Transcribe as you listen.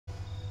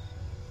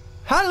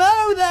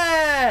Hello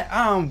there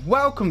and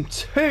welcome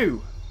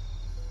to,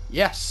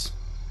 yes,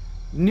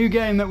 new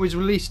game that was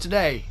released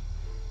today,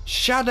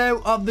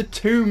 Shadow of the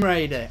Tomb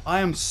Raider.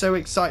 I am so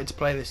excited to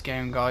play this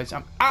game, guys.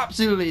 I'm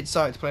absolutely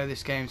excited to play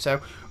this game.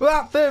 So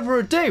without further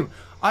ado,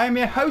 I am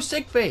your host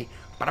Sigfie.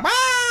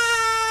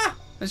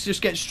 Let's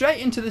just get straight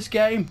into this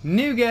game,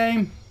 new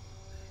game.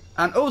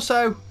 And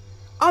also,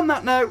 on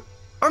that note,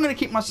 I'm going to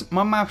keep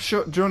my mouth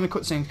shut during the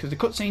cutscenes because the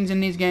cutscenes in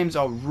these games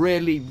are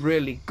really,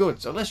 really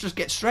good. So let's just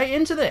get straight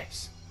into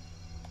this.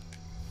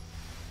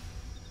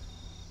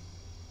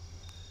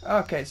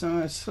 Okay, so I'm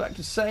going to select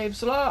a save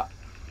slot.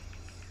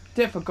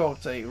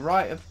 Difficulty,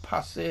 rite of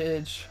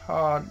passage,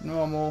 hard,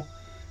 normal,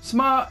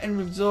 smart and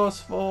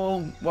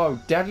resourceful. Whoa,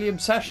 deadly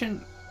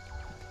obsession.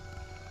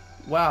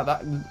 Wow,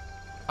 that...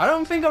 I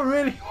don't think I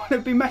really want to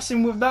be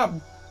messing with that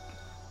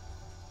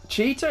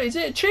cheetah. Is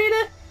it a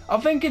cheetah?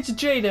 I think it's a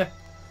cheetah.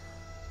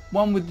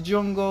 One with the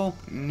jungle.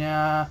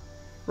 Nah.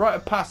 Rite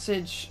of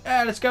passage.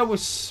 Let's go with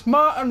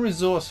smart and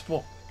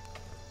resourceful.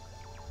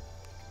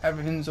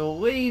 Everything's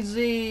all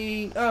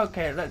easy.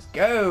 Okay, let's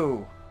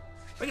go.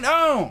 Bring it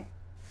on.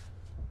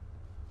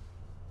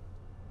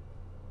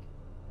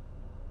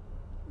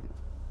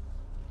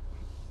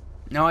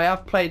 Now, I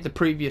have played the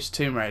previous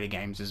Tomb Raider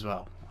games as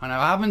well. And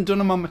I haven't done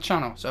them on my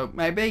channel. So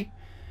maybe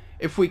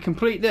if we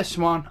complete this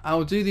one,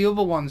 I'll do the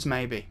other ones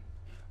maybe.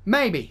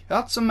 Maybe.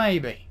 That's a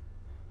maybe.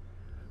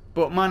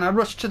 But man, I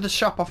rushed to the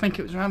shop. I think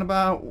it was around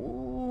about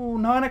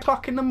 9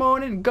 o'clock in the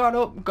morning. Got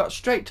up, got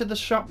straight to the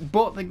shop,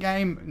 bought the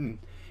game, and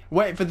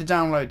waited for the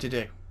download to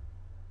do.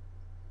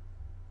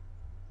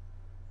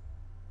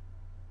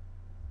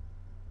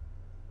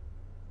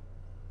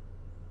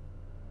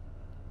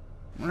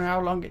 I wonder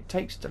how long it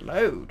takes to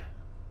load.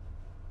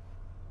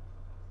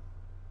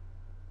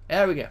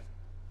 There we go.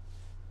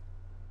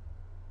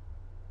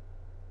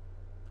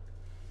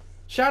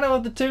 Shadow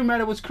of the Tomb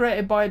Raider was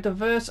created by a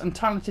diverse and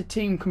talented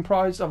team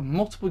comprised of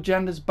multiple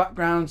genders,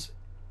 backgrounds,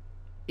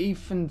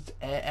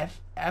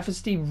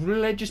 ethnicity,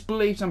 religious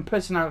beliefs and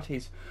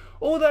personalities.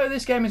 Although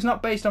this game is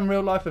not based on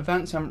real life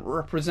events and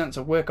represents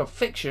a work of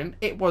fiction,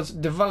 it was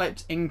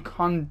developed in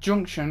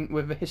conjunction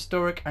with a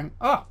historic and...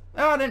 Oh,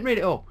 I didn't read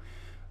it all.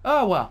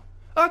 Oh well.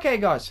 Okay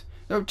guys,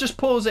 so just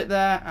pause it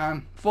there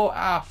and for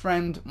our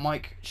friend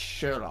Mike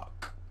Sherlock.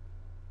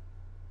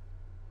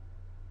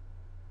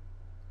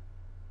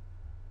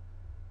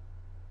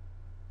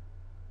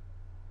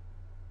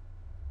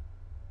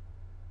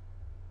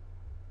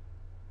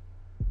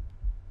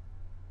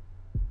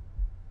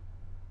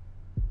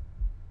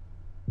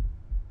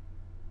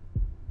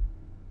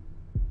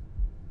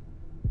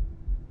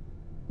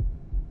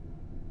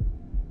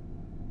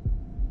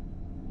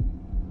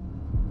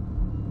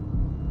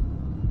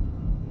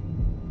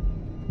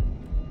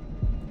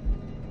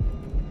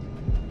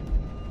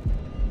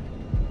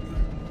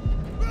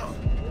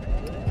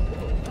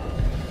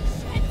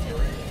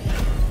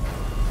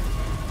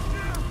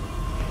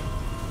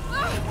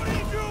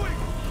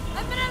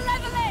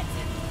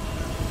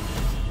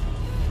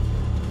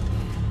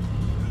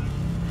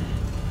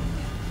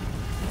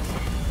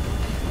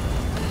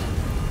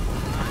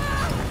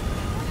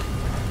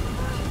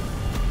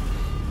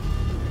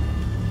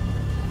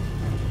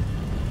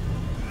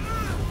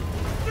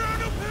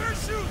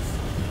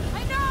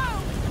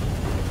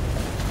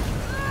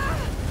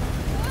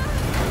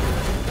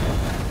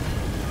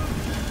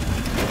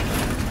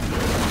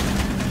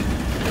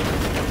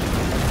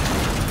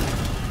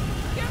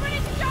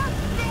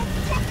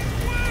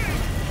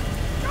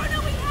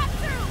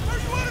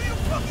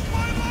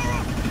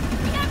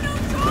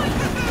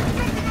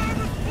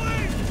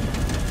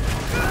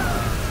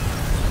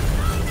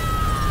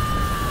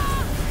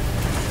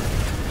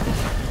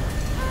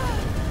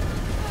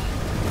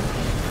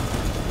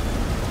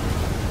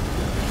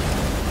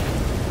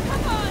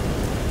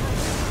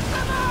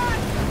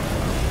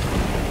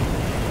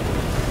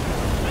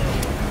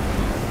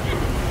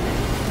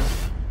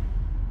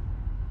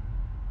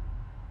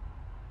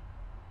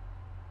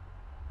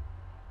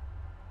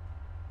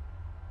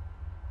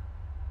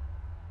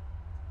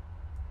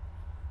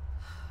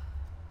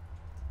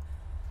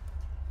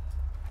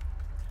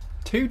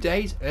 Two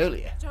days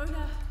earlier.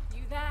 Jonah,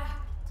 you there?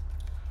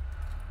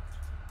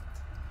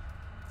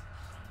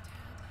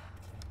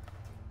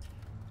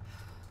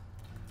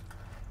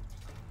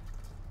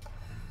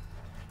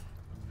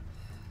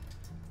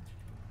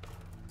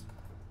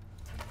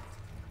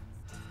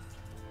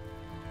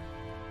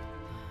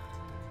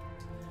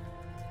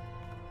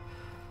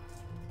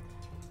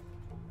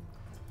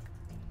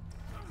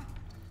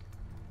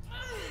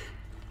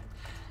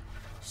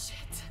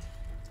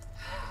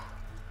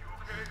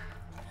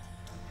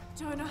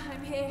 Jonah,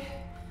 I'm here.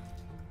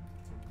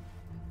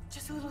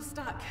 Just a little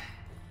stuck.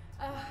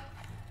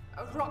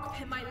 A rock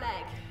pinned my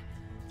leg.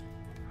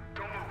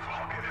 Don't move,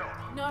 I'll get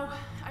help. No,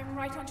 I'm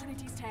right on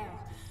Trinity's tail.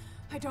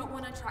 I don't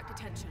want to attract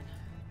attention.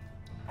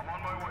 I'm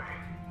on my way.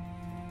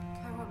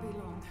 I won't be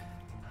long.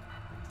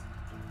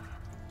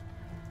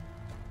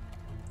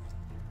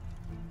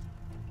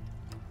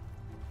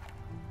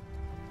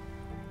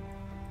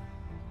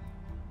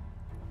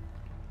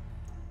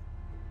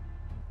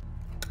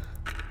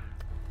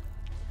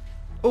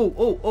 Oh,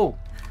 oh, oh.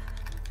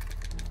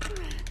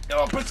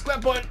 Oh, press square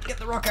button. Get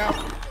the rock out.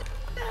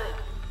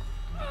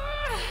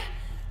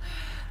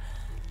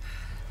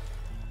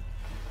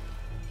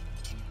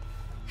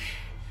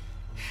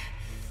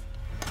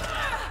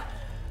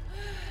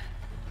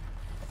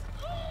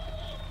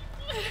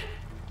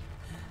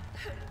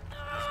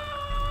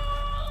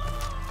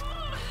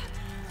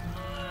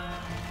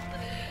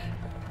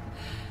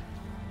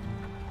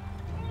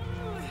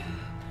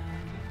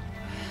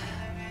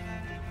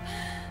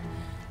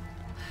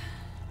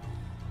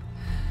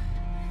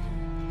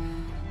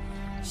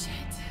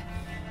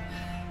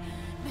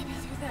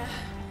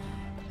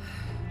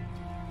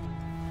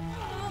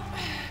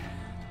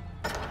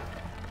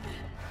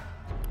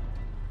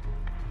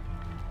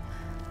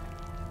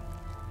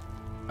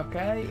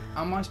 Okay,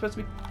 am I supposed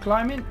to be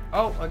climbing?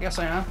 Oh, I guess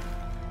I am.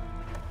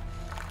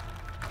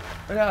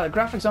 Look at the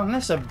graphics on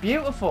this are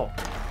beautiful.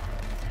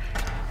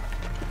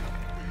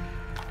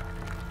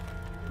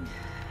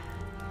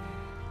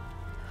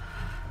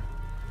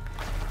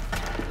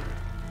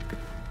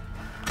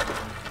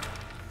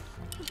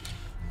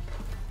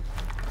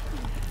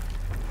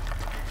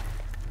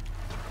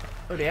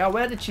 Bloody hell,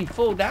 where did she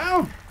fall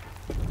down?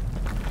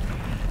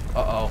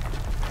 Uh-oh.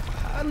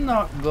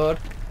 Not good.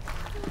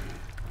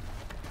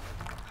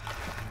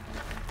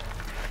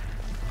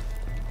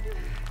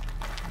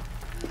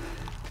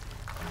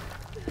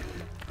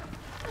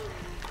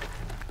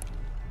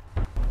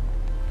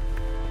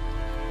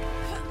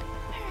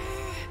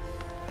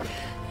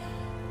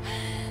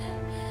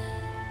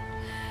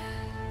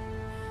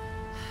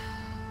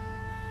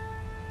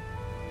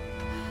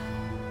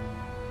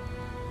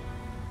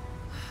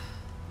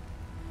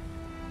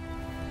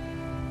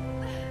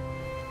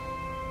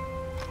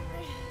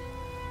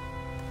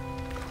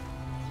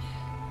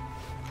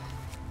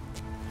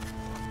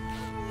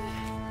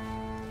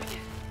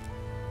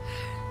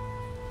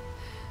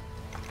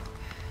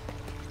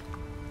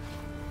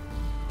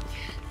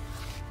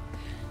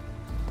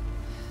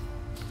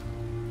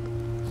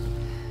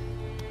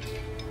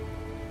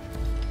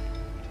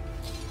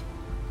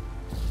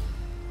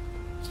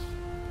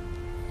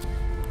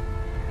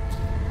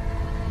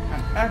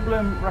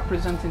 Emblem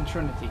representing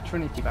Trinity.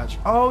 Trinity badge.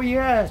 Oh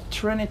yeah,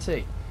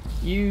 Trinity.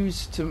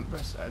 Use to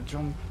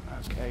jump.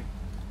 Okay.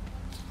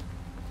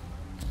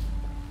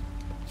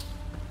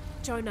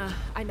 Jonah,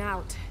 I'm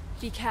out.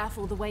 Be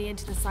careful, the way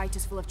into the site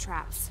is full of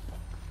traps.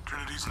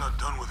 Trinity's not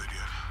done with it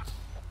yet.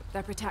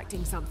 They're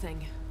protecting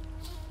something.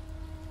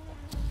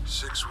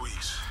 6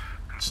 weeks,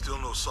 and still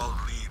no solid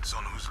leads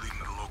on who's leading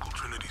the local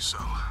Trinity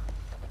cell.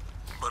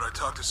 But I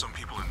talked to some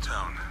people in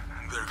town,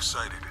 and they're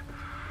excited.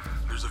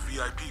 There's a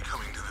VIP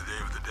coming to the Day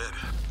of the Dead.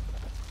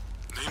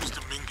 Name's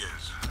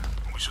Dominguez.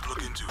 We should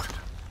look into it.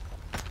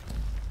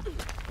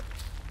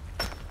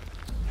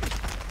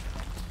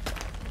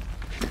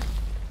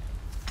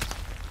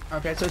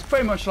 Okay, so it's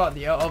pretty much like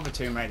the other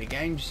Tomb Raider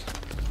games.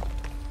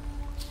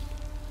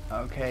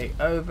 Okay,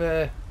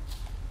 over.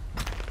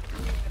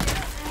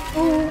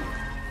 Ooh.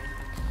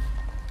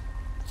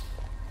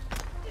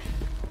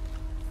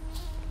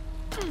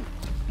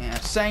 Yeah,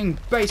 same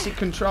basic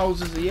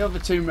controls as the other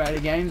Tomb Raider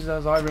games,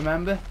 as I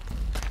remember.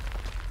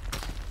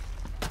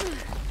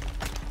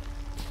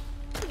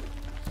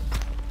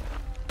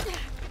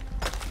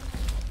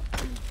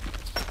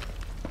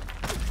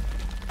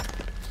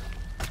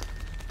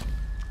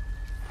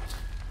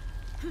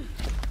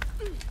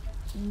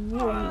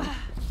 Whoa.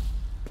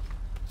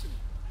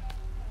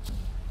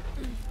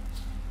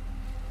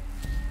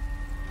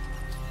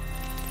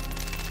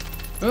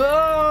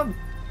 Oh!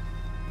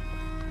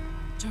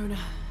 Jonah,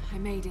 I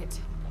made it.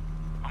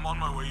 I'm on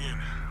my way in.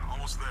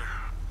 Almost there.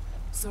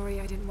 Sorry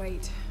I didn't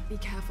wait. Be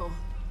careful.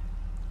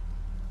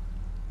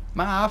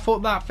 Man, I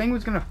thought that thing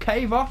was gonna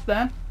cave off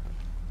then.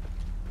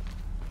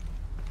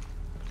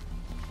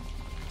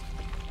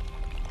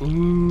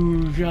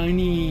 Ooh,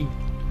 shiny.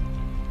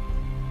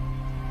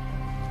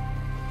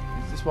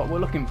 Is this what we're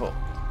looking for?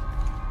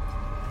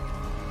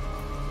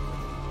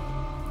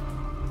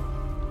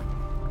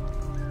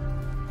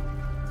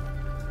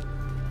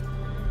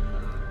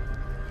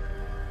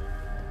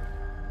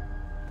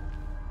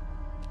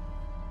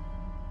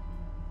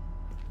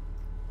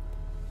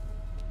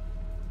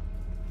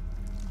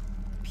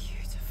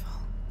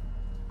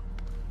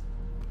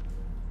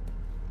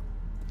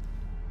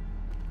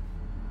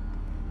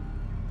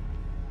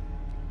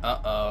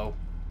 Uh-oh.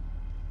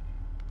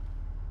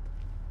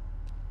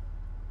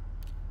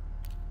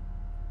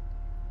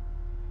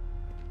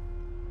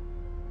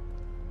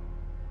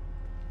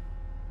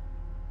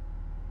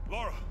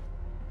 Laura!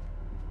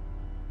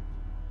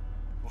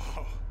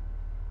 Wow.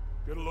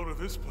 Get a load of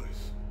this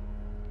place.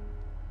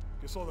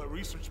 Guess all that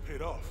research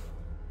paid off.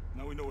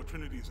 Now we know what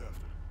Trinity's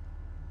after.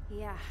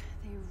 Yeah,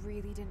 they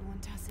really didn't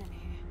want us in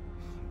here.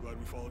 I'm glad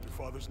we followed your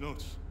father's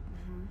notes.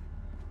 Mm-hmm.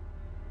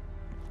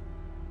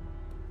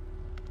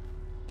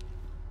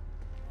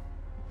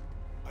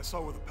 I saw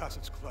where the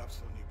passage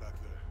collapsed on you back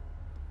there.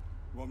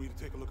 You want me to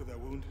take a look at that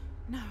wound?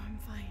 No, I'm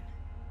fine.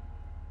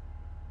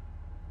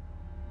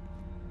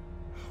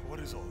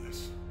 What is all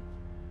this?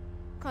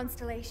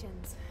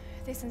 Constellations.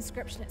 This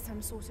inscription is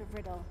some sort of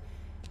riddle.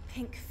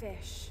 Pink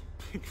fish.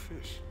 Pink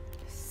fish.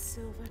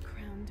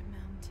 Silver-crowned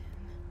mountain.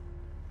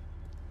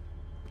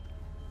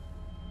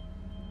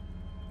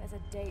 There's a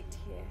date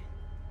here.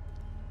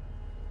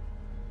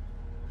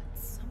 But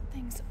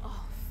something's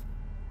off.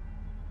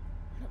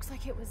 Looks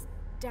like it was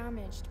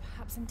damaged,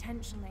 perhaps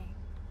intentionally.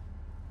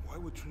 Why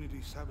would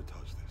Trinity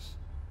sabotage this?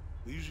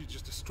 They usually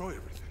just destroy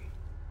everything.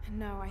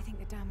 No, I think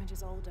the damage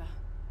is older.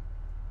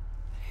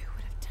 But who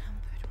would have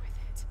tampered with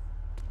it?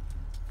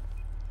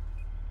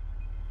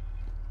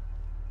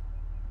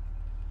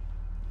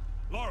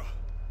 Laura!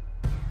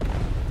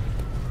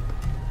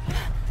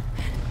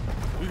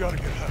 We gotta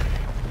get out of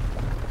here.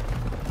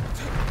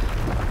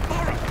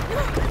 Laura! No, I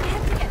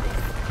have to get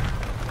this.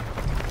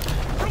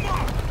 Come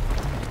on!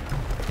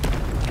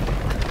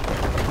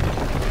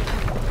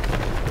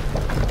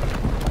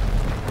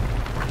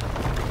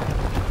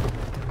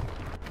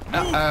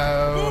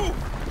 Uh-oh.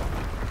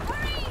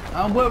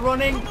 And we're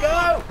running.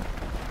 Go!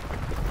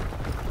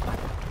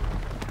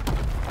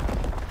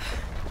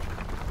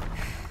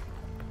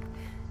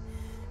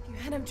 If you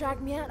hadn't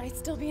dragged me out, I'd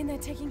still be in there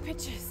taking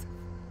pictures.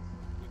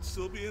 We'd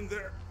still be in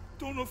there.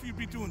 Don't know if you'd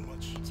be doing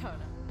much.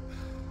 Tona.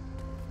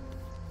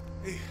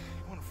 Hey, you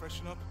want to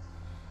freshen up?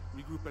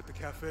 Regroup at the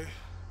cafe?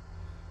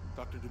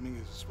 Dr.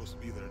 Dominguez is supposed to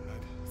be there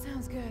tonight.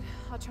 Sounds good.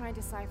 I'll try and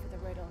decipher the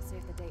riddle, see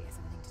if the date has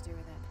anything to do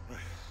with it.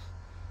 Right.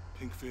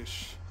 Pink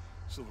fish,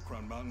 Silver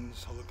Crown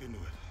Mountains, I'll look into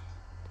it.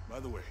 By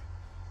the way,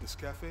 this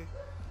cafe is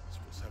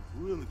supposed to have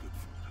really good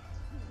food.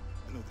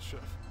 I know the chef.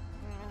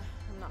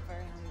 I'm not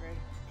very hungry.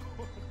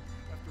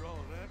 After all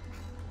of that,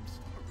 I'm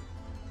starving.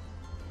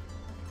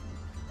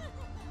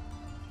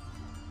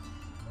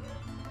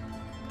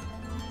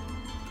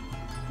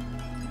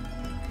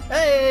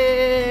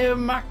 Hey,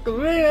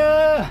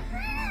 Macarena!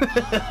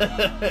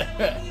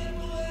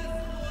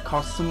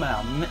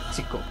 Cozumel,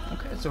 Mexico.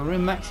 Okay, so we're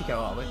in Mexico,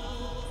 are we?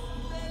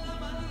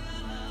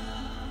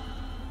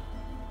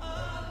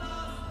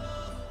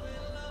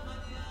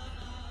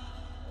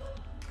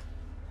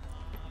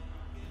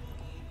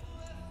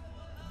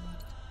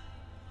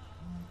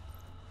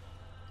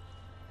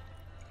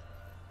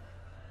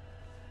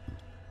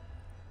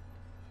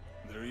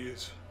 There he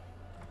is.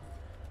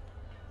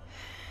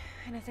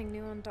 Anything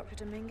new on Dr.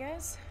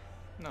 Dominguez?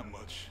 Not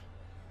much.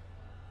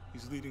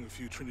 He's leading a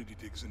few Trinity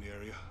digs in the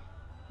area.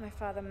 My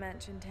father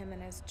mentioned him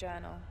in his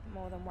journal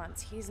more than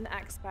once. He's an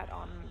expert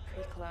on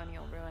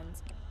pre-colonial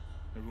ruins.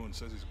 Everyone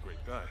says he's a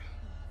great guy.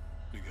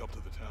 Big help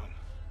to the town.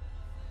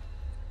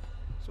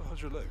 So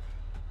how's your leg?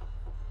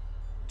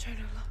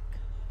 Jonah, look.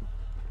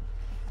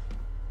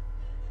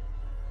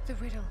 The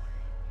riddle.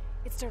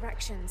 Its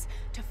directions.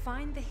 To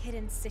find the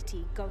hidden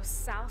city, go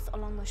south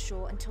along the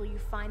shore until you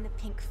find the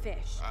pink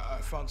fish. I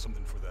found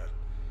something for that.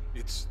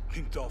 It's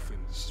pink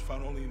dolphins,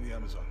 found only in the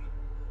Amazon.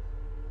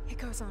 It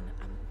goes on.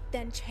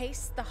 Then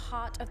chase the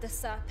heart of the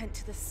serpent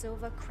to the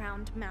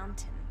silver-crowned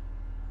mountain.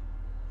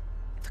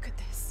 Look at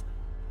this.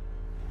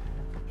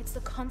 It's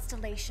the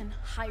constellation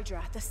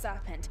Hydra, the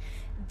serpent.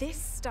 This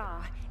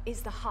star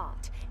is the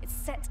heart. It's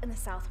set in the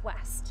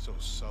southwest. So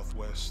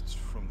southwest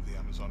from the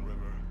Amazon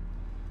River.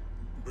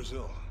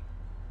 Brazil.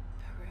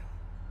 Peru.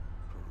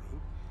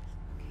 Peru?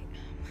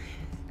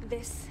 Okay,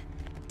 this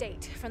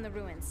date from the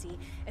ruins, see?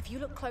 If you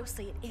look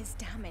closely, it is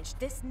damaged.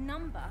 This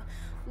number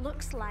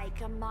looks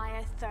like a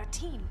Maya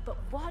 13, but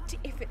what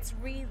if it's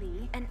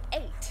really an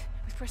 8?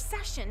 With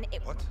precession,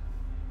 it... What?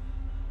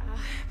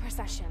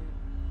 Precession.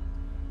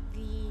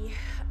 The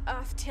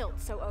Earth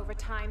tilts, so over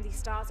time, these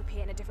stars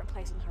appear in a different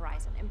place on the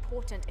horizon.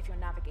 Important if you're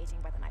navigating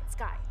by the night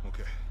sky.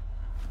 Okay.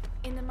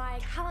 In the Maya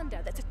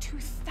calendar, that's a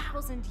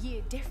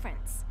 2,000-year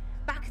difference.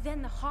 Back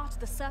then, the heart of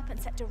the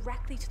serpent set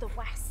directly to the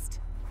west.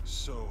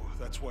 So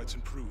that's why it's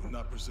in Peru,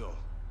 not Brazil.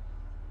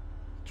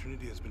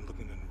 Trinity has been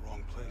looking in the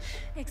wrong place.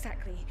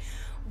 Exactly.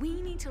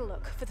 We need to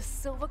look for the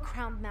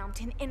silver-crowned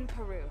mountain in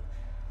Peru.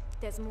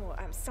 There's more.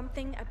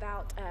 Something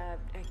about a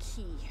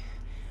key.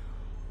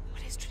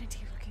 What is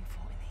Trinity looking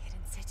for in the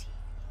hidden city?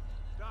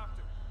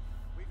 Doctor,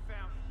 we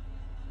found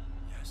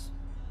it. Yes.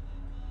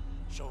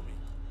 Show me.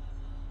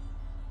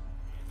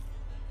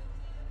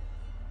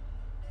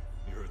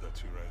 You heard that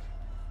too, right?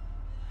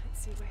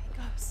 Let's see where he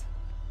goes.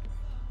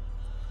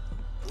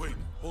 Wait,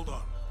 hold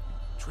on.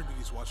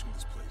 Trinity's watching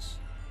this place.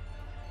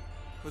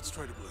 Let's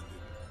try to blend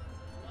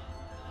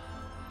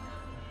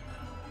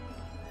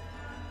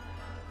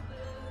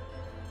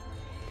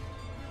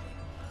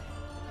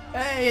in.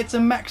 Hey, it's a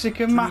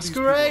Mexican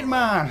masquerade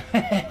man!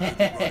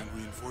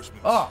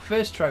 Reinforcements. Oh,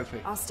 first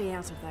trophy. I'll stay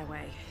out of their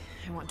way.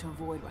 I want to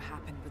avoid what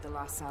happened with the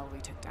last cell we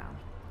took down.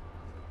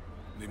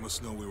 They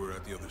must know we were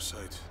at the other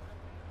site.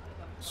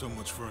 So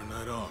much for a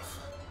night off.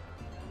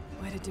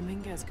 Where did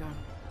Dominguez go?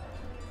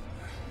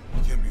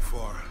 He can't be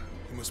far.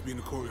 He must be in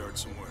the courtyard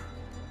somewhere.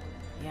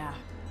 Yeah.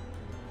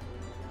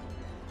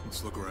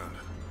 Let's look around.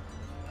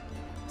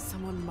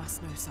 Someone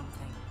must know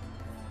something.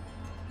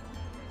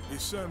 Hey,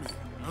 Sammy.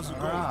 How's it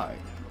going? Alright.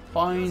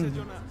 Find...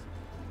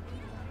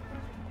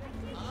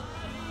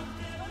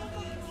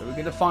 So we're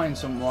gonna find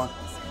someone.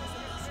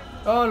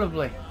 Oh,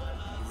 lovely.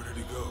 Where did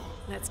he go?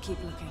 Let's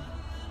keep looking.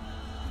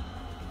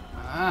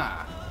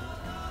 Ah.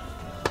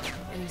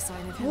 Any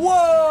sign of him?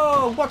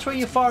 Whoa! Watch where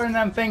you're firing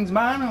them things,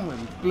 man. I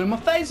blew my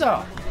face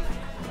off.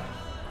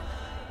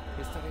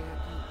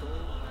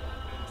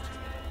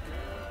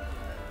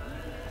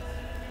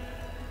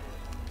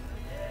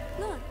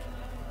 Look,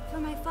 for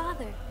my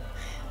father.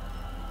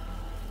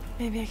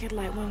 Maybe I could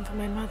light one for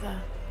my mother.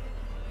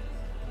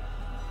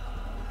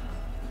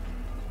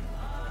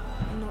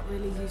 I'm not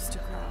really used to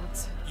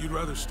crowds. You'd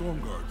rather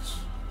storm guards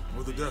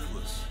or the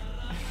deathless?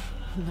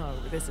 No,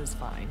 this is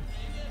fine.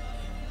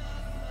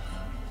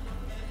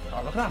 Oh,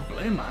 look at that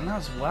blue, man.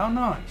 That's well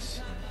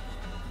nice.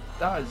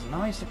 That is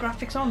nice. The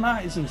graphics on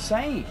that is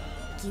insane.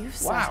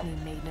 You've Wow.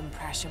 certainly made an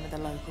impression with the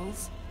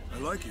locals. I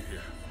like it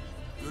here.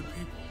 Good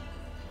people.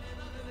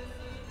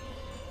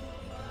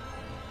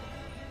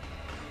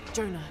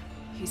 Jonah,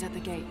 he's at the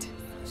gate.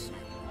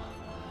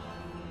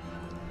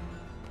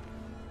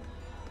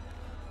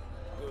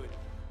 Good.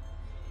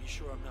 Be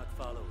sure I'm not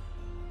followed.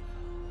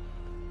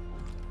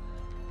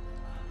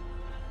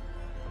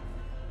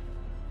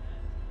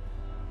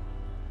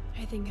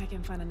 I think I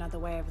can find another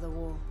way over the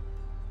wall.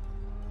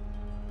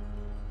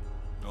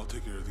 I'll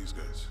take care of these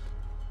guys.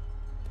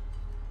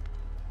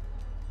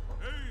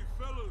 Hey,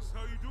 fellas,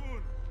 how you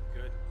doing?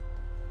 Good.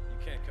 You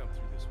can't come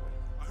through this way.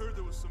 I heard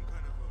there was some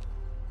kind of a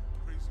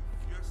crazy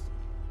fiesta,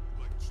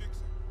 like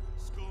chicks and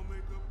skull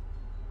makeup.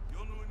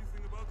 Y'all know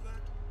anything about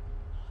that?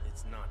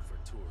 It's not for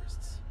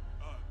tourists.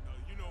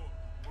 You know,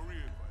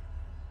 Maria invited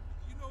me.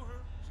 You know her?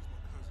 She's my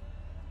cousin.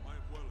 My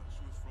abuela,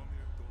 she was from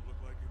here. Don't look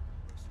like it.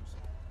 Rest her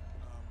soul.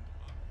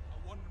 I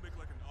wanted to make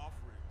like an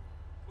offering.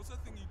 What's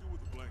that thing you do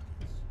with the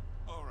blankets?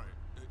 All right.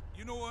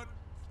 You know what?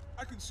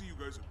 I can see you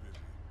guys are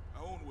busy. I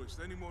won't waste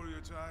any more of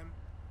your time.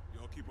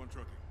 Y'all keep on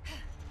trucking.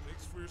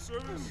 Thanks for your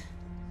service.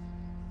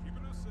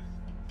 Keeping us safe.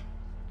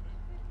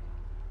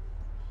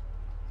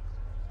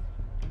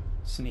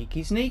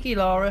 Sneaky, sneaky,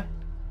 Laura.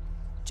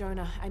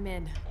 Jonah, I'm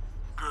in.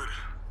 Good.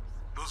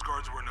 Those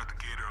guards weren't at the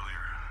gate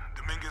earlier.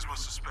 Dominguez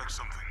must suspect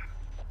something.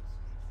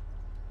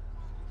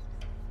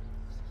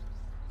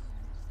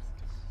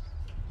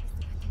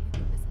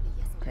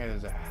 Okay,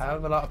 there's a hell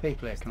of a lot of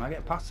people here. Can I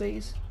get past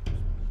these?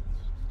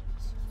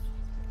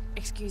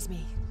 Excuse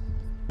me.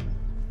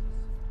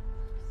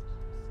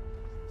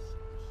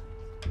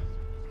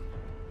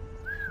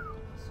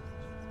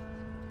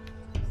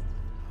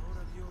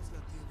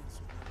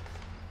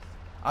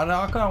 I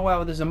can't know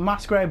whether there's a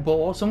masquerade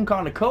ball or some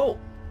kind of cult.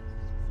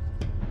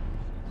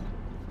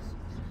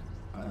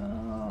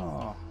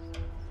 Oh.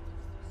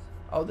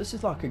 Oh, this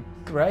is like a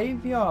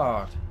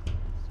graveyard.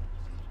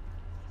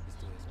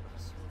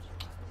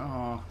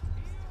 Oh.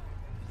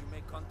 Did you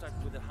make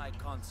contact with the High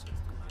Consul?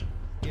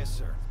 Yes,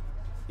 sir.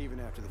 Even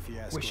after the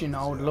fiasco. Wishing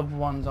of the old cell, loved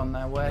ones on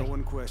their way. No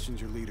one questions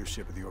your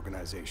leadership of the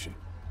organization.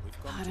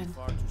 We've come Pardon? too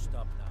far to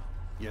stop now.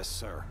 Yes,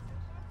 sir.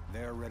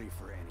 They're ready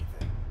for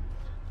anything.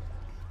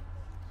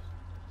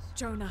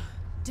 Jonah,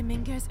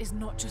 Dominguez is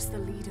not just the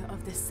leader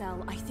of this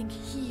cell. I think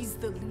he's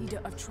the leader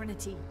of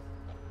Trinity.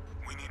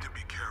 We need to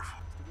be careful.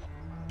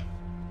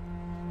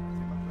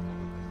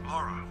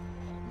 Laura.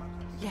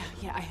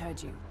 Yeah, I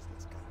heard you.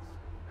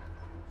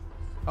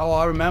 Oh,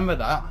 I remember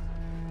that.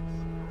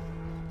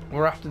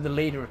 We're after the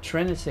leader of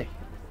Trinity.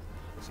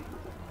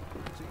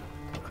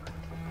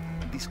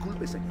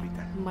 Disculpe,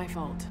 señorita. My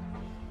fault.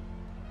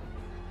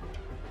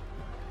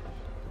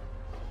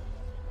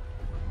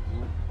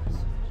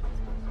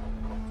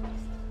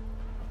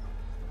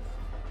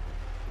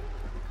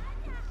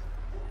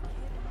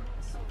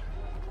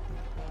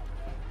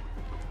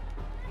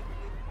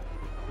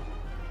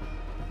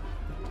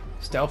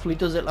 Stealthily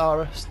does it,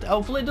 Lara.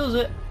 Stealthily does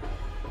it.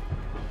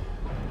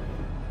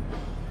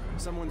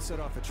 Someone set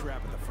off a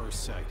trap at the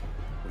first sight.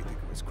 We think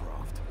it was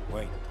Croft.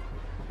 Wait,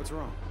 What's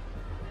wrong?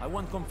 I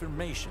want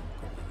confirmation,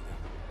 Commander.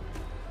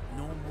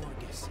 No more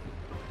guessing.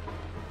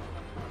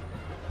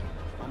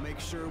 I'll make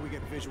sure we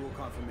get visual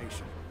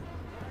confirmation.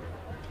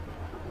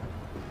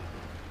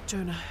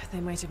 Jonah, they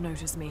might have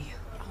noticed me.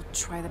 I'll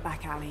try the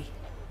back alley.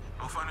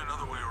 I'll find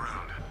another way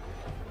around.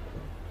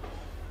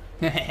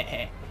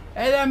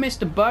 Hey there,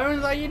 Mr.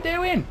 Bones. How you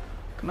doing?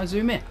 Can I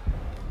zoom in?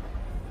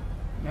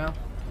 No.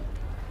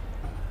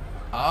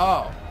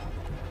 Oh.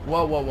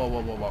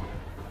 Whoa.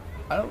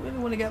 I don't really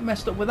want to get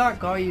messed up with that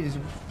guy. He's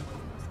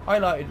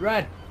highlighted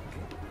red.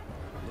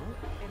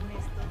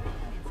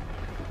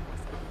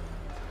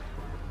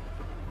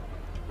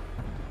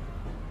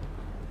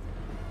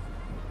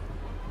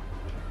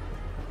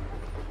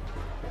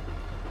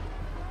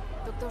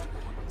 Doctor,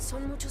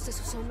 son muchos de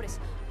sus hombres.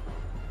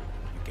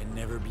 You can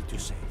never be too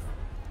safe.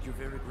 You're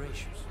very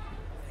gracious.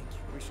 Thank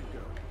you. We should go.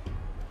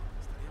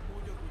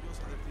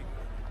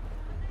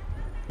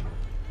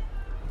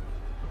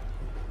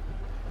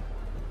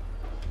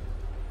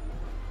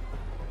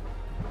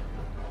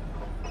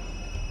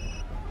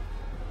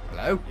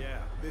 Hello? Yeah,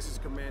 this is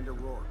Commander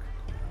Rourke.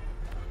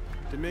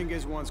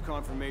 Dominguez wants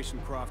confirmation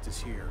Croft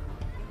is here.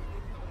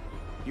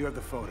 You have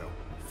the photo.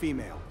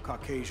 Female,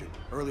 Caucasian,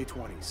 early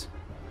 20s.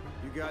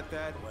 You got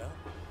that? Well,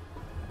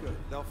 Good,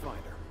 they'll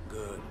find her.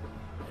 good.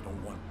 I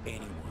don't want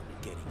anyone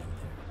getting in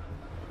there.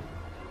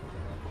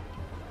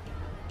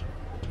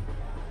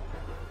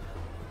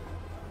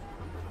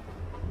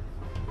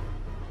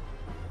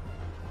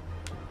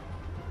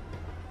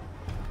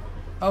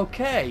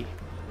 Okay.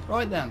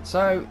 Right then.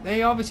 So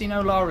they obviously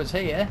know Laura's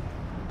here.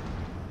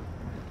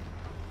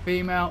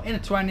 Female, in her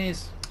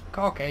 20s,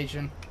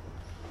 Caucasian.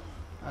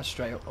 That's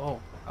straight up. Oh,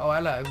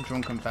 hello,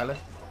 drunken fella.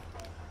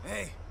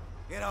 Hey,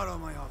 get out of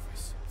my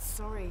office.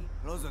 Sorry.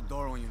 Close the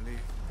door when you leave.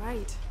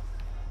 Right.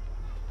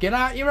 Get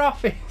out your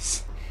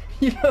office.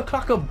 You look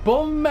like a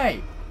bum,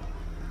 mate.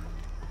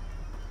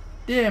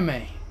 Dear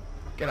me.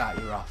 Get out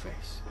your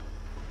office.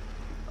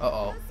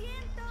 Uh-oh.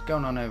 What's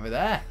going on over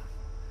there?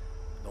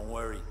 Don't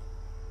worry.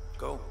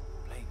 Go,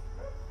 play.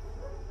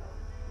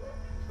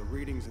 The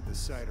readings at the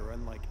site are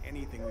unlike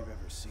anything we've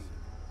ever seen.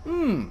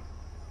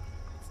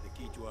 It's the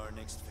key to our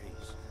next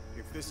phase.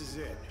 If this is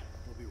it,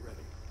 we'll be ready.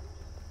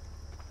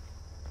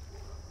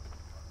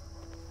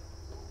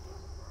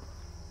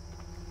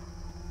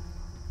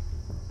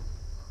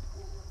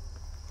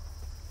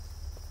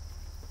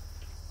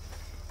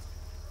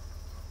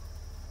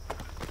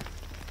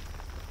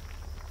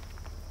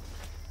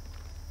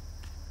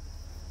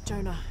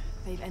 Jonah,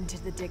 they've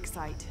entered the dig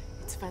site.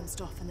 It's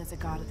fenced off and there's a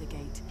guard at the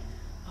gate.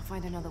 I'll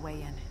find another way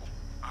in.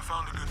 I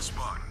found a good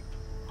spot.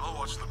 I'll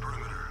watch the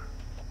perimeter.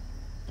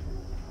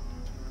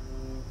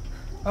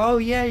 Oh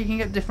yeah, you can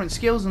get different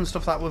skills and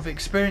stuff like with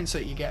experience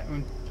that you get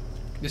when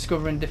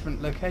discovering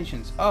different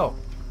locations. Oh,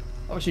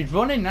 she's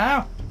running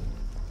now.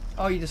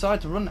 Oh, you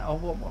decide to run. Oh,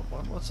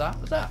 what's that?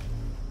 What's that?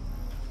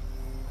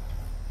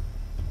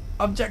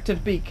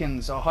 Objective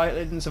beacons are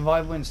heightened in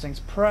survival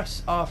instincts.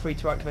 Press R3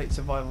 to activate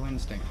survival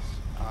instincts.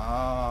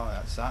 Oh,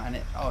 that's that, and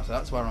it. Oh, so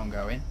that's where I'm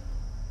going.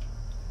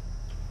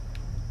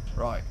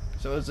 Right.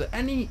 So, is there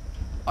any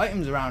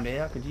items around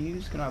here I could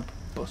use? Can I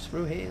bust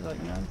through here?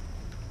 Like, no.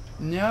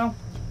 No.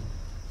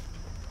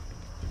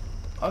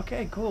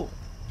 Okay, cool.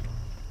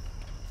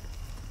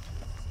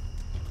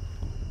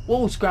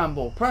 Wall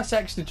scramble. Press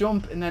X to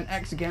jump, and then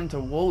X again to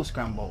wall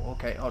scramble.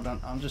 Okay, hold on.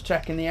 I'm just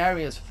checking the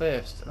areas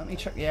first. Let me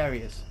check the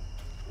areas.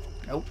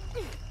 Nope.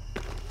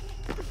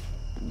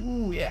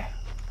 Ooh, yeah.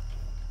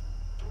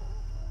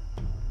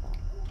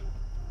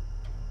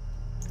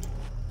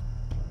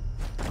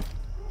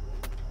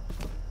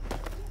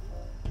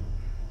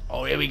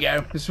 Oh, here we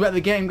go. This is where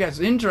the game gets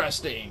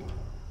interesting.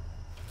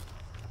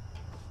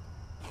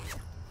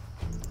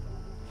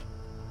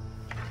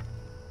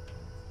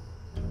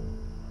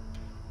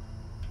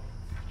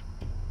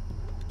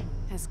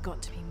 There's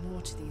got to be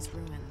more to these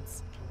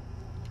ruins.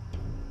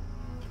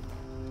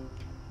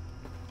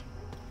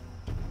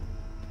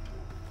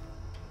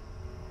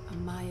 A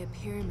Maya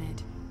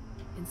pyramid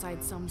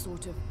inside some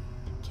sort of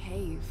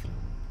cave.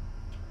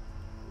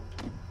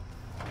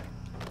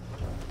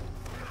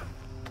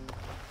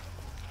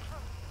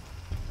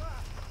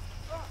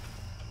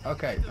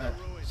 Okay,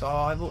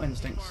 survival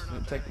instincts.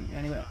 Take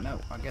anywhere? No,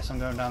 I guess I'm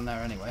going down there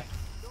anyway.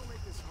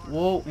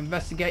 Whoa,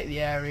 investigate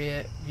the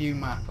area, view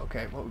map.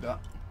 Okay, what we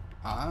got?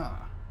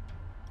 Ah.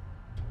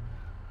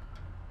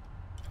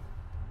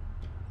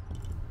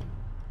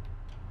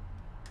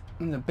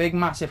 And the big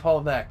massive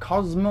hole there.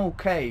 Cosmo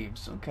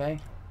Caves,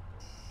 okay.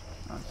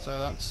 Right, so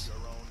that's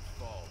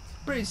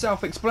pretty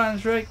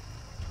self-explanatory.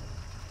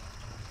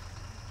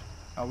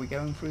 Are we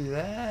going through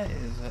there?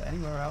 Is there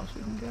anywhere else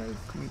we can go?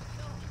 Can we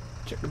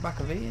check the back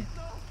of here?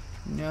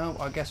 No,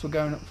 I guess we're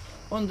going up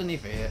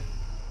underneath here.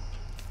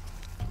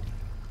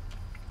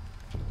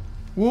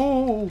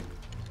 Whoa!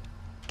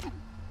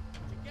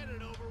 Get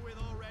it over with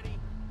already.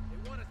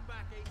 They want us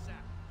back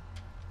ASAP.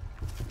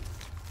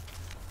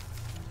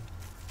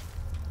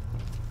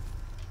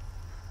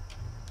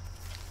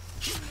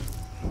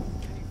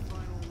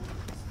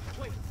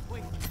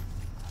 Wait.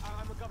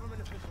 I'm a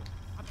government official.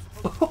 I'm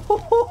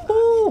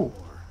supposed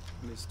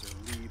Mr.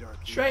 Lead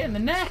Archaeologist. Straight in the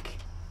neck!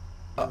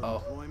 Your Uh-oh.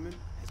 employment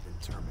has been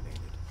terminated.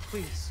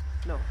 Please,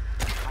 no.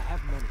 I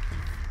have money.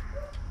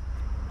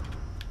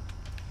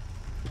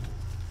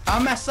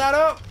 I messed that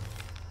up!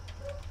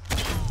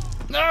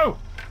 No!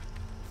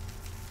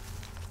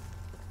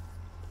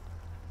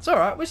 It's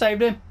alright, we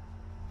saved him.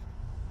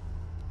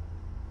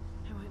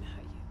 I won't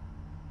hurt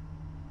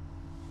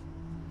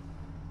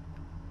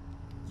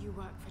you. You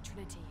work for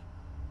Trinity.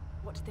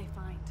 What did they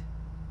find?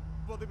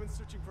 Well, they've been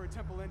searching for a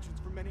temple entrance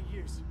for many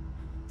years.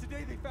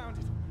 Today they found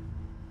it.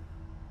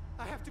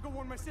 I have to go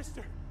warn my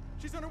sister.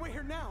 She's on her way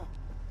here now.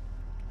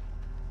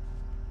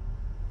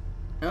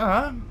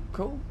 Alright,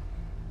 cool.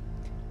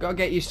 Gotta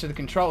get used to the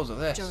controls of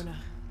this. Jonah,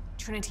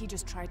 Trinity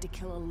just tried to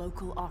kill a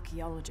local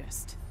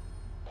archaeologist.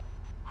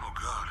 Oh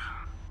God.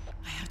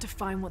 I have to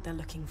find what they're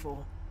looking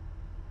for.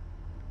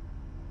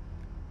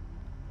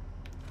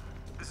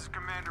 This is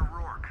Commander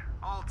Rourke.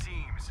 All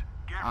teams,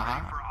 get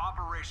ready for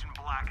Operation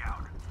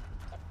Blackout.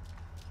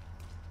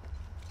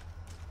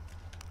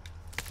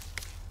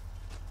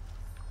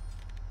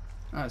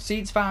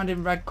 Seeds found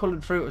in red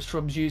coloured fruit or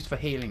shrubs used for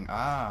healing.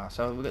 Ah,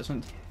 so we've got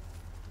some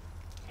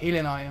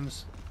healing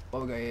items.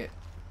 What we got here?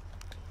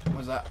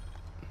 What's that?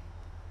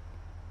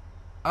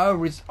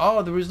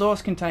 Oh, the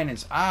resource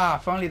containers.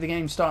 Ah, finally the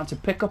game's starting to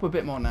pick up a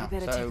bit more now. We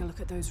better take a look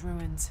at those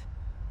ruins.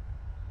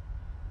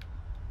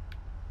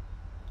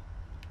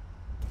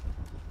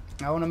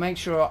 I want to make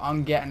sure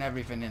I'm getting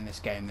everything in this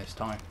game this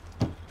time.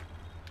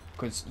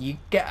 because you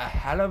get a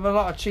hell of a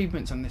lot of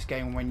achievements in this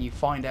game when you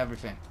find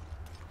everything.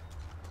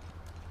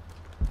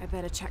 I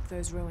better check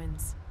those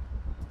ruins.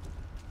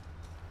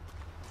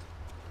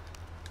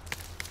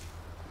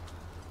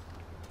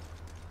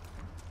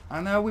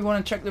 I know we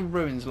want to check the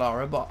ruins,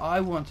 Laura, but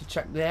I want to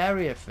check the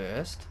area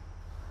first.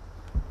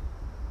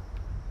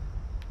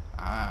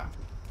 Ah.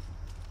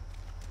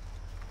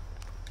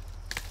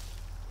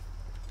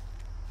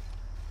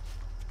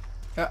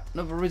 Yeah,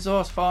 another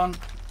resource farm.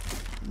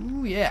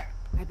 Ooh, yeah.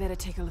 I better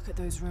take a look at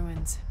those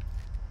ruins.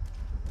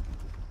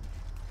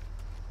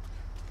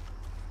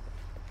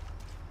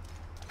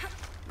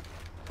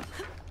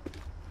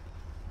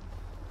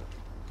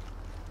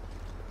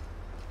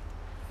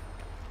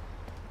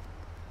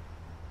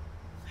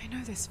 I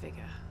know this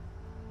figure.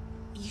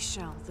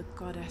 Ishal, the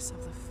goddess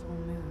of the full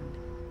moon.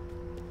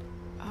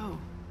 Oh,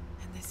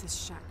 and this is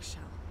Shakshal,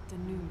 the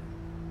new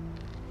moon.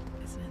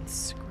 There's an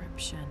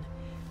inscription.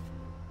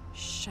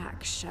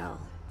 Shakshal,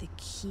 the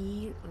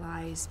key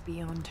lies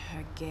beyond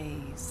her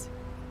gaze.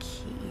 The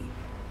key.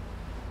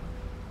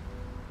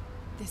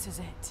 This is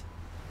it.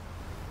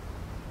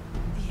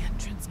 The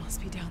entrance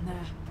must be down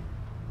there.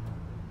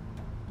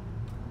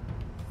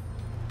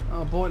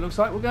 Oh boy, it looks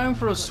like we're going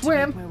for a Got to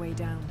swim. make my way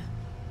down.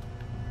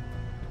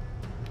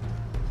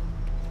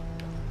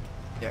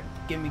 Yeah,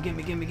 gimme,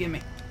 gimme, gimme,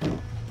 gimme.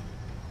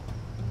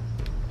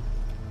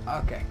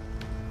 Okay.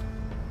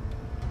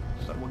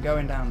 So we're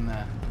going down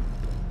there.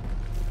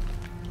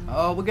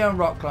 Oh, we're going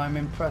rock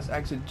climbing. Press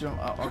exit jump.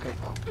 Oh, okay.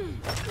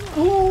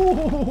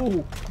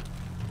 Ooh!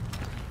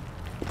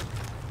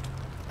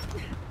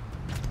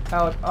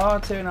 Held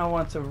R2 and I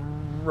want to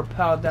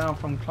rappel down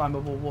from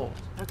climbable walls.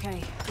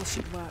 Okay, this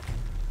should work.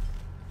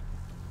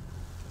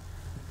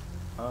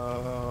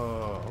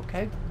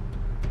 Okay.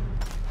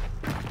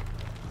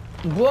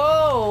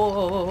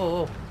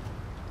 Whoa!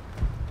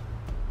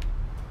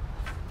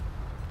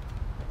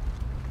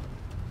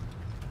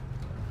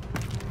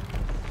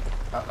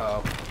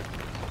 Uh-oh. Right.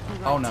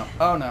 Oh no,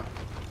 oh no.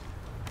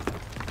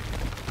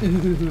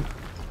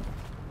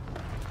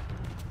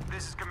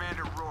 This is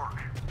Commander Rourke.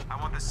 I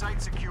want the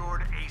site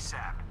secured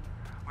ASAP.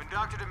 When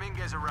Dr.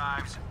 Dominguez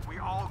arrives, we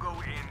all go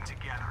in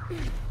together.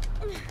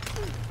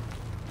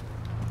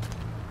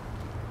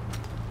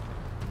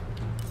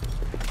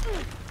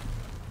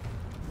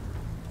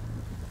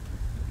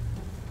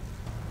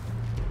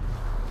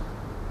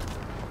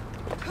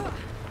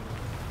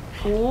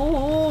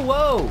 Ooh,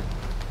 whoa!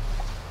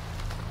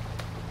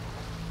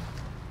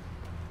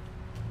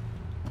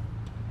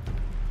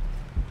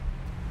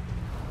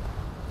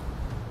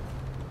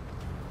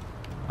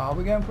 Are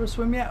we going for a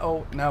swim yet?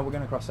 Oh, no, we're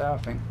going to cross there, I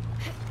think.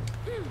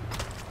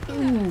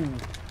 Ooh.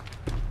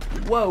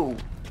 Whoa.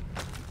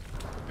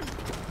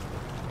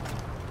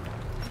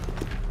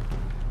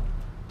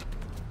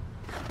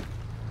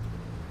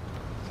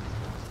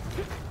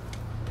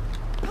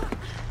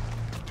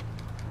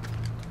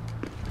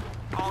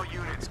 All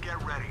units,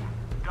 get ready.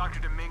 Dr.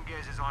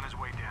 Dominguez is on his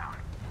way down.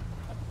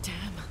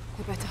 Damn,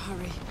 I better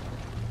hurry.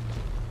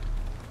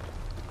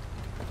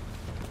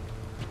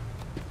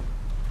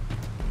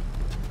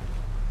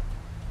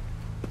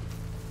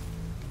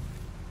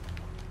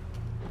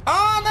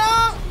 Oh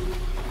no!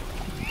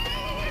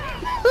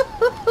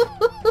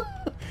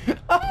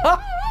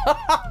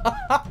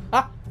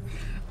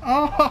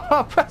 Oh,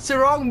 I pressed the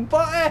wrong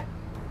button.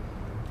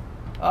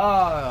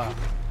 Oh.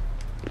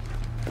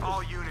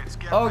 All units,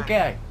 get Okay.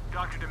 ready.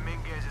 Dr.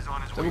 Dominguez is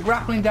on his So way we're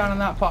grappling down on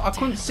that part. I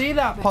couldn't see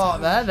that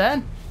part there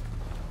then.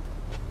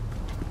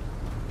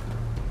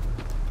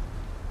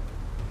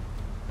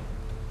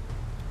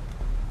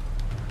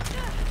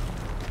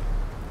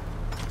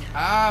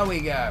 Ah, we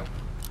go.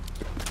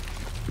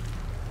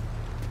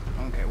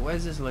 Okay,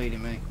 where's this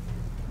leading me?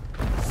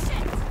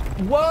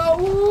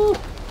 Whoa!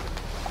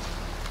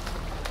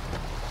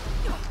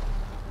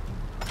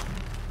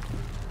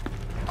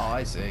 Oh,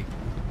 I see.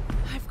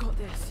 I've got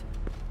this.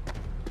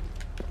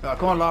 Oh,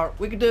 come on, Laura.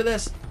 We can do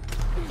this.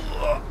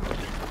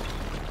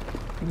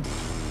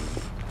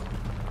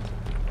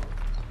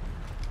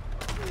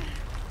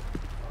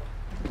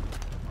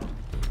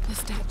 The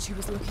statue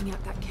was looking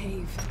at that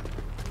cave.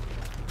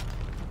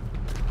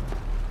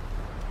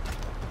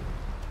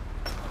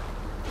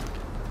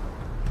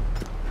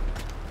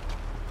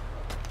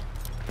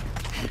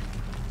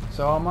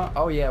 So am I?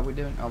 Oh yeah, we're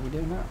doing. Are we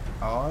doing that?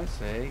 Oh, I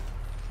see.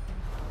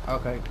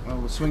 Okay, well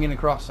we're swinging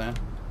across then.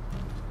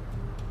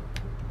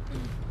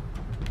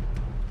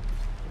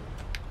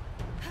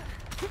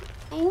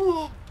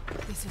 Ooh.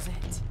 This is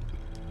it.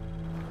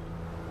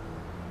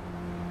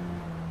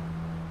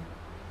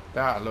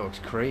 That looks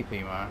creepy,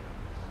 man.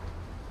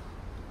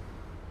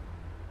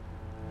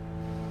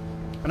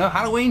 I know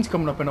Halloween's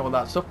coming up and all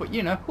that stuff, but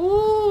you know,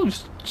 ooh,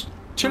 just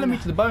chilling me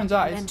to the bones,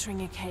 that We're is.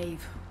 entering a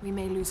cave. We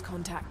may lose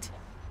contact.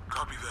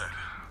 Copy that.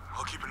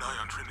 I'll keep an eye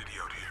on Trinity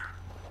out here.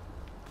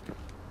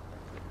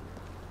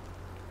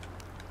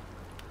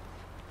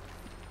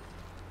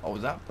 What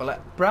was that?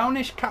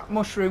 Brownish cat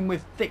mushroom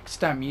with thick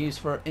stem used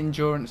for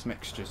endurance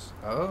mixtures.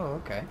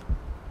 Oh, okay.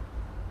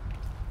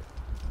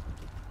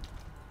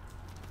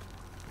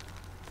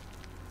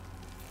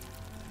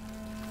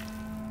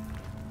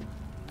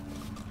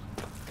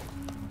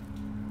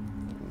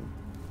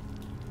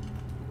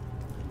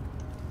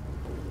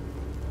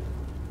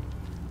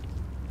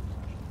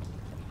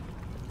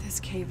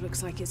 cave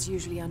looks like it's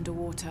usually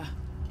underwater.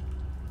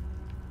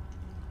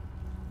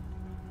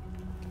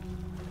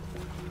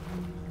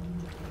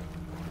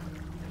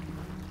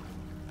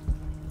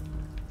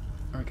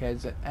 Okay,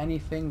 is there any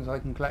things I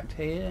can collect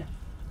here?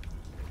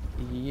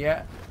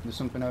 Yeah, there's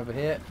something over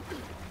here.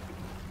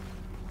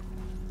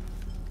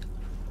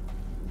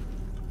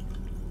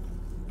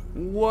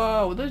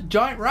 Whoa, there's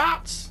giant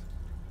rats!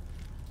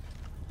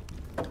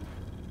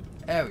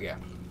 There we go.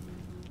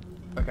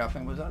 Okay, I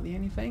think, was that the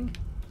only thing?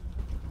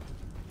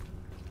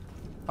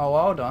 Oh,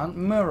 hold on.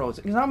 Murals.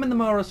 Examine the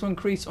murals to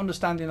increase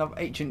understanding of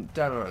ancient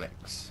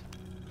derelicts.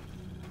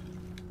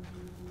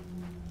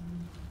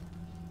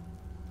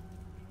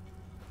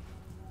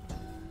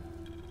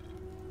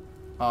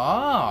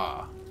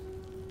 Ah!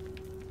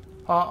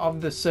 Heart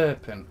of the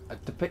Serpent. A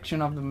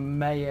depiction of the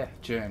Maya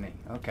journey.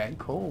 Okay,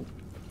 cool.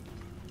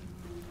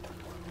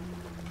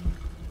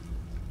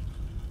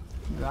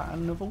 Is that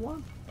another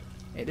one?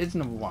 It is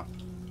another one.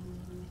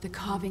 The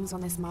carvings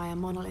on this Maya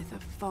monolith are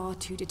far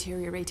too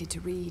deteriorated to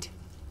read.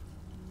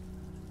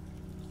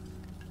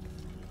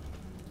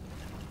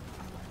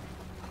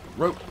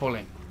 Rope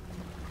pulling.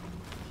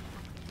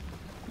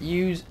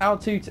 Use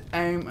L2 to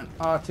aim and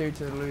R2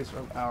 to release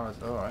rope arrows.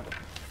 Alright.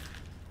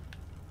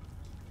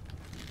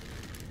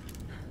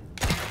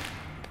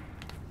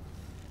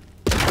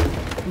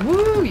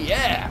 Woo,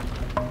 yeah!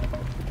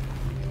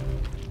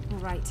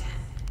 Right.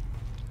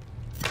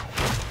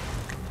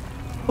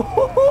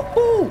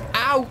 Ooh,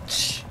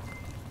 ouch!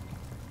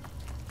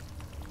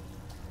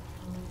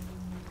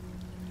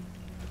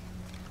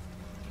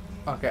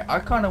 Okay, I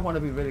kind of want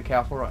to be really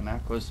careful right now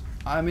because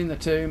I'm in the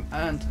tomb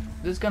and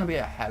there's going to be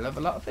a hell of a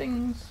lot of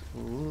things.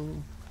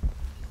 Ooh.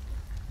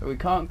 But we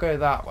can't go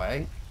that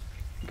way.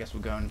 I guess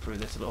we're going through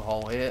this little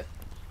hole here.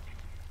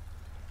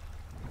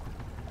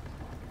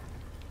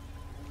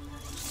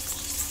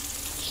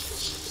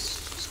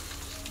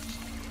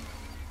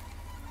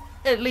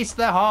 At least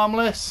they're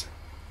harmless.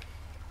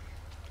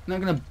 They're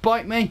not going to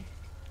bite me.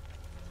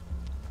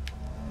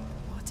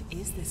 What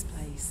is this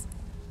place?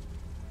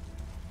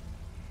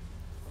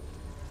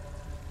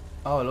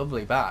 Oh,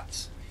 lovely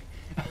bats.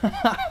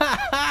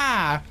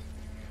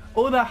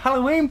 All the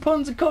Halloween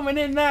puns are coming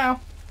in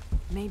now.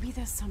 Maybe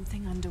there's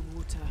something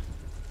underwater.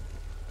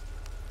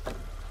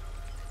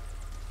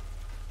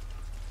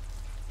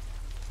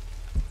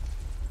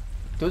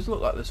 Does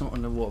look like there's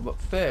something underwater, but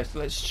first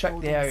let's check the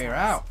Holding area cells.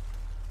 out.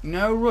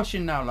 No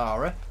rushing now,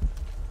 Lara.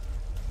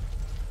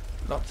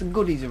 Lots of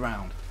goodies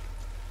around.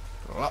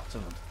 Lots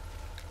of them.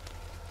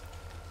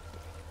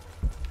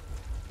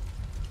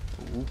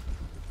 Ooh.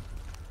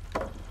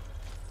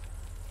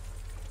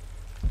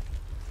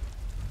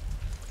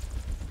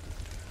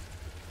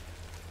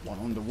 One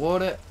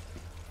underwater.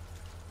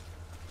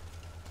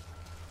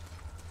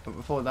 But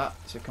before that,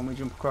 so can we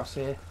jump across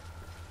here?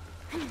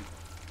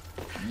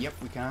 Yep,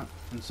 we can.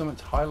 And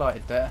something's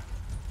highlighted there.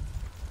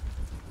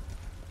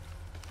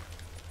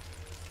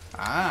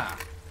 Ah.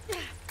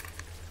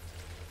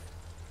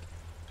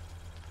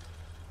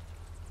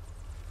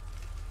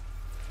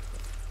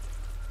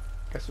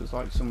 Guess it was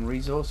like some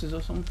resources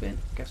or something.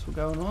 Guess we're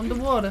going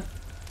underwater.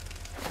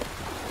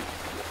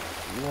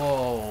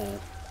 Whoa.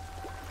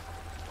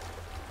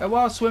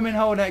 While swimming,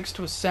 hold X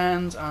to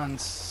ascend and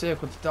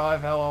circle to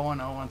dive. Hell, I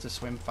want to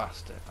swim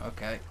faster.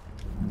 Okay.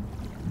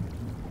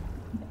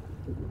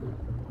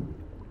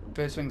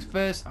 First things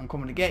first, I'm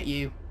coming to get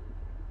you.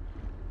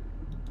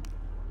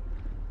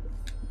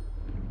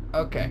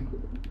 Okay.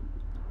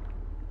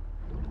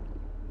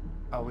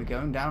 Are we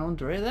going down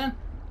under it then?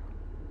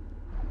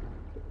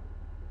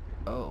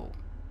 Oh.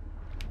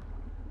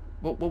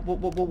 Whoa, whoa, whoa,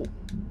 whoa, whoa.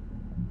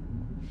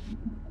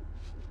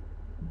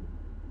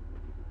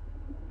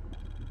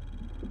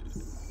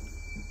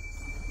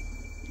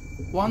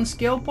 One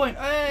skill point.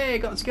 Hey,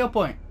 got the skill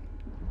point.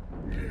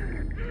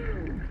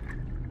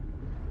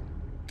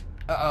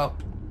 Uh-oh.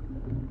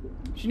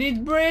 She needs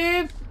to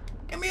breathe.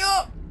 Get me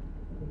up.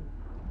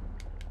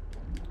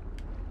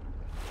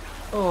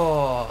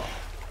 Oh.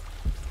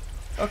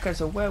 Okay,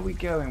 so where are we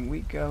going? We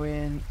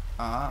going...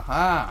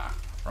 Aha.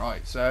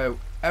 Right, so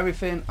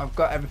everything... I've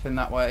got everything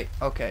that way.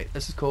 Okay,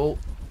 this is cool.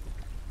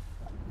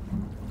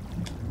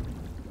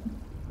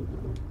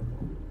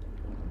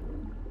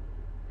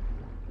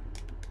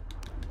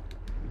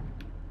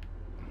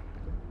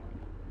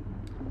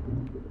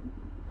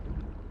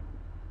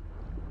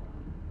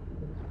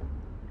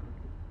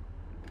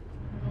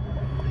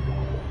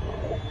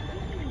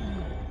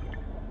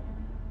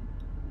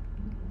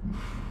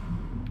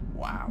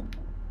 Wow.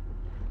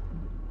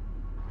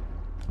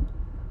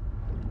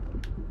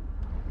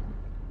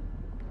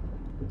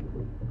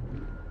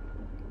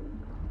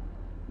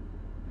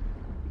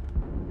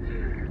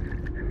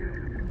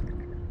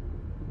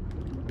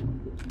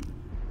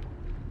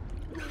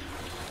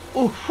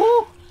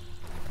 Oh,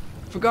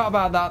 forgot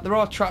about that. There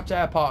are trapped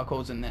air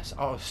particles in this.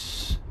 Oh,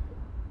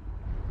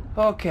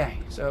 okay,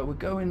 so we're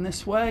going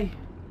this way.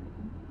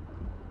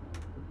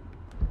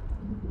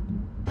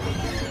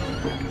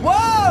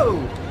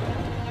 Whoa!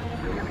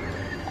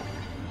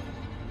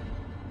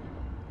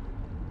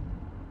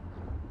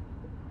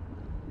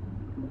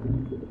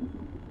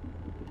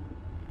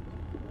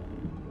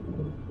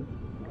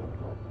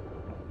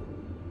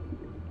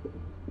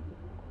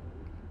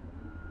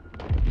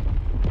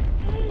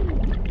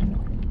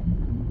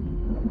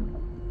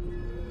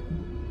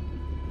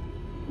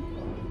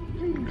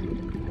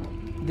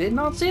 Did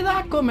not see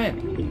that coming.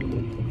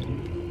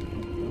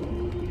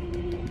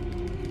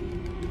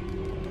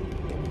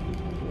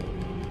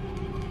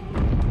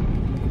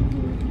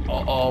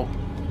 Uh-oh.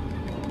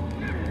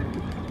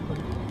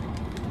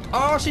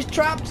 Oh, she's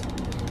trapped.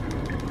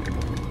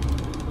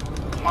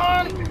 Come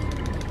on.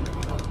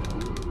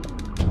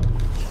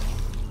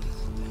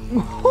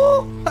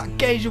 That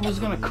gauger was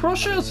going to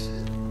crush us.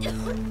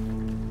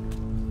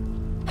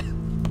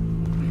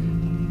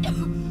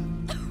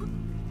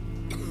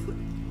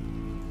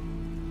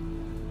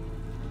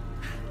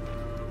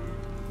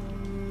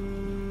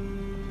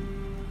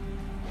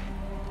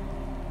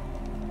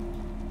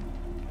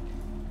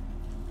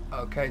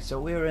 Okay, so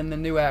we're in the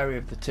new area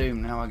of the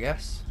tomb now, I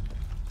guess.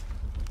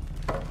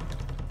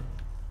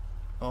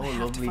 Oh, I have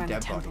to lovely find the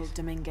dead temple bodies.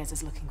 Dominguez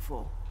is looking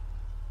for.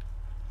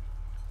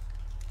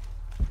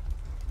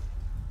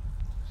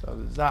 So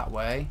there's that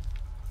way.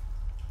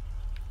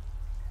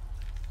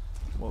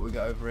 What we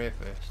got over here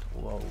first?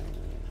 Whoa.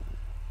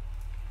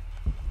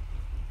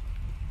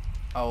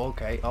 Oh,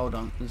 okay, hold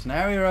on. There's an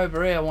area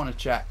over here I want to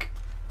check.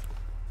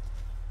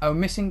 Oh,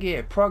 missing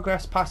gear.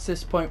 Progress past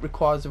this point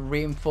requires a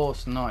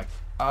reinforced knife.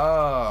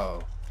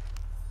 Oh.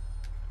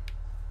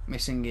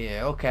 Missing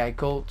gear. Okay,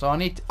 cool. So I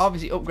need to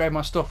obviously upgrade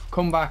my stuff,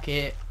 come back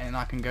here, and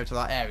I can go to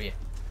that area.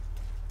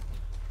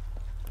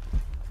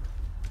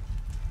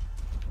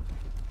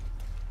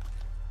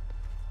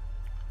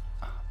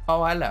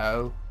 Oh,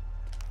 hello.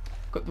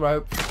 Cut the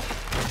rope.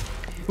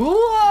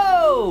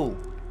 Whoa!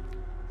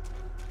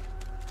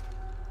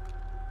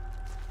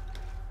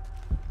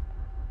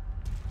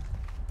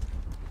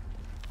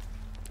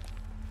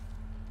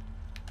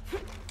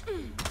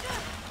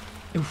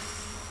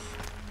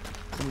 Oof.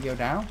 Can we go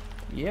down?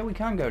 Yeah, we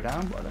can go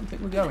down, but I don't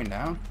think we're going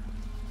down.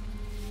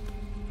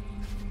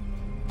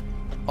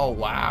 Oh,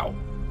 wow.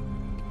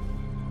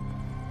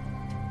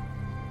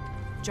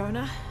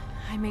 Jonah,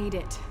 I made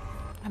it.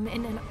 I'm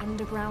in an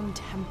underground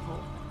temple.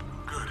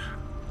 Good.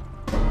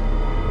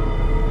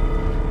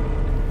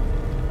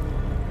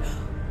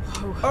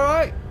 Whoa,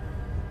 Alright.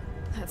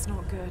 that's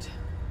not good.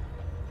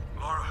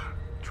 Lara,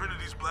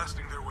 Trinity's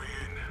blasting their way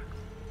in.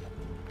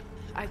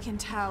 I can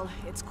tell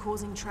it's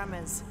causing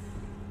tremors.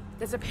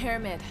 There's a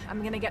pyramid.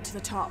 I'm gonna get to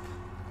the top.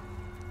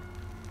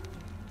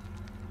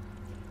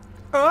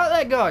 Alright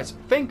there, guys.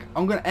 I think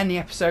I'm going to end the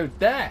episode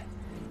there.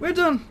 We're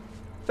done.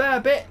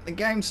 Fair bit. The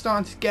game's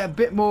starting to get a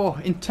bit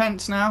more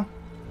intense now.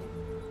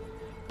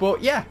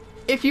 But yeah,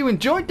 if you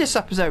enjoyed this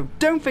episode,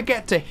 don't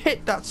forget to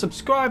hit that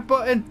subscribe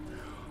button.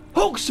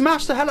 Hulk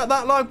smash the hell out of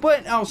that like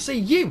button. I'll see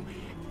you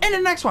in the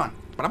next one.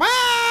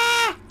 Bye-bye.